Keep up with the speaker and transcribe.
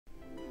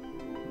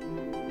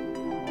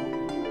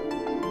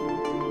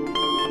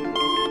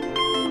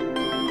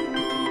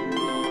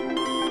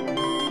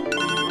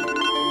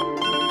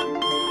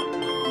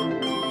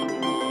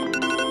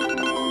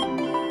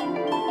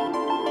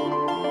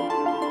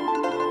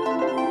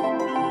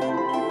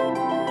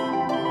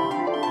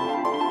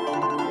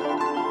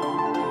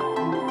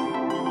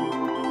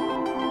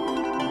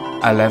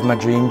I left my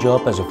dream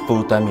job as a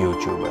full-time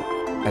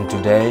YouTuber, and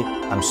today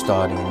I'm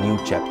starting a new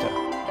chapter.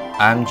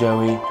 I'm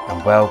Joey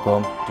and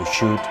welcome to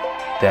Shoot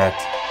That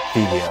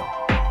Video.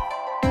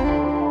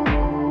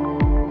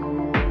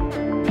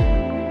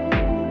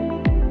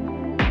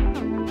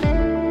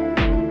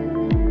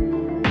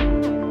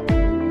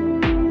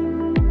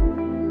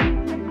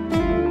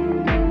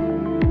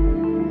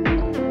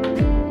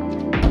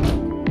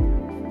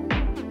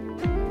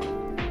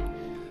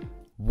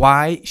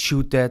 Why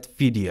shoot that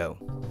video?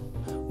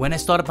 When I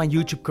started my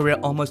YouTube career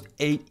almost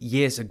 8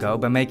 years ago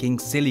by making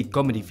silly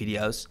comedy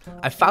videos,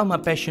 I found my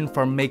passion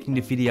for making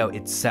the video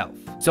itself.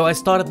 So I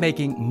started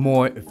making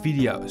more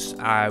videos.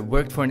 I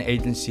worked for an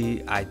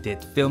agency, I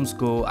did film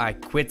school, I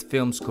quit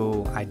film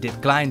school, I did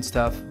client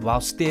stuff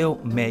while still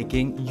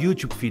making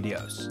YouTube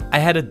videos. I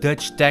had a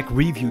Dutch tech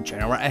review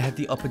channel where I had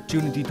the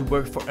opportunity to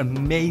work for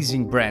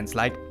amazing brands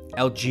like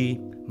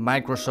LG,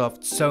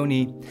 Microsoft,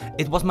 Sony.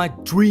 It was my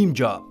dream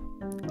job.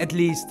 At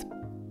least,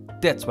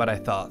 that's what I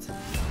thought.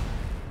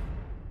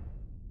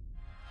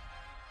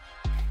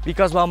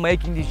 Because while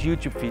making these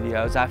YouTube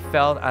videos, I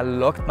felt I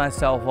locked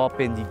myself up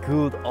in the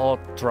good old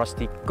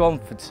trusty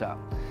comfort zone.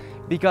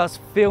 Because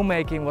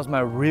filmmaking was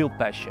my real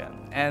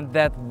passion, and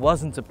that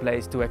wasn't a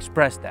place to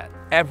express that.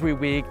 Every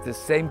week the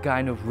same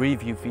kind of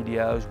review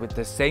videos with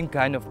the same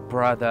kind of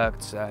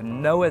products,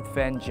 no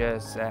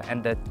adventures,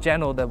 and a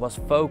channel that was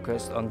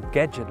focused on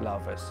gadget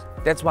lovers.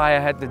 That's why I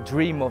had the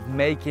dream of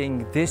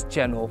making this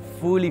channel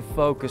fully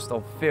focused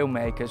on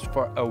filmmakers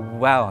for a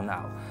while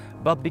now.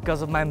 But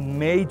because of my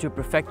major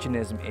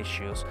perfectionism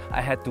issues,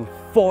 I had to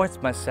force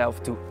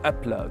myself to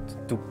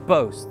upload, to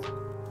post.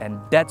 And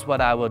that's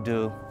what I will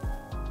do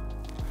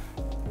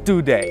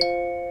today.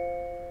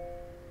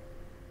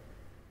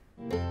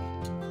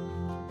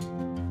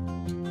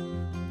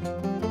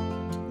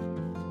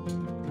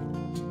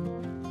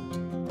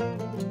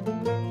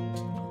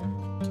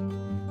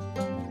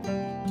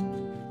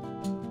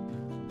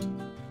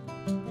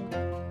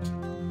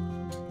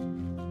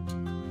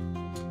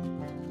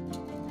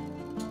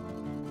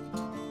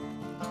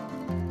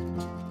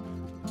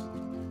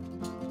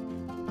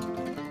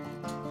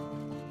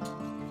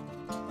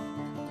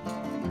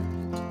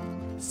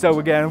 So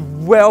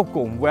again,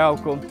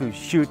 welcome to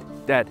Shoot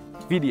That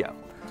Video.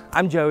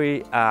 I'm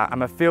Joey,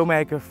 I'm a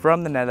filmmaker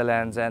from the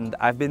Netherlands, and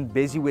I've been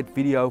busy with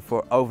video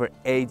for over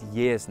 8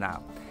 years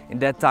now. In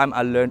that time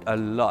I learned a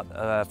lot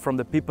from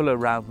the people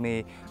around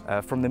me,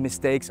 from the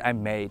mistakes I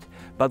made.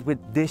 But with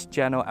this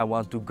channel I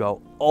want to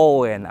go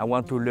all in, I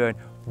want to learn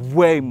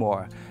way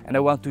more, and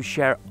I want to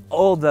share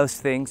all those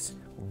things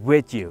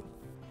with you.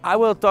 I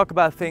will talk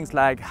about things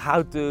like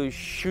how to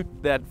shoot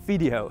that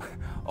video,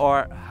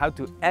 or how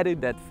to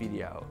edit that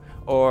video,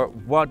 or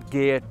what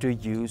gear to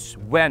use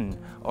when,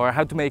 or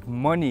how to make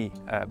money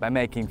by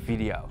making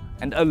video,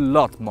 and a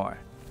lot more.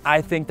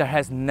 I think there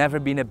has never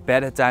been a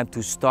better time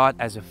to start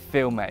as a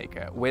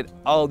filmmaker, with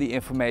all the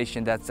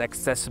information that's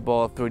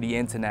accessible through the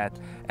internet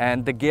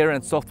and the gear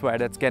and software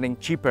that's getting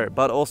cheaper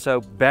but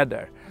also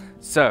better.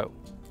 So,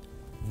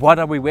 what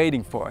are we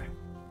waiting for?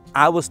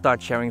 I will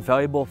start sharing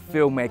valuable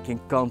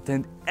filmmaking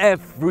content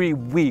every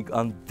week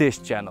on this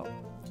channel.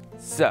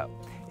 So,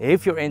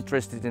 if you're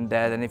interested in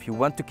that and if you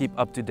want to keep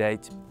up to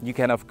date, you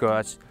can of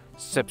course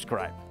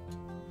subscribe.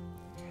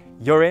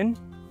 You're in?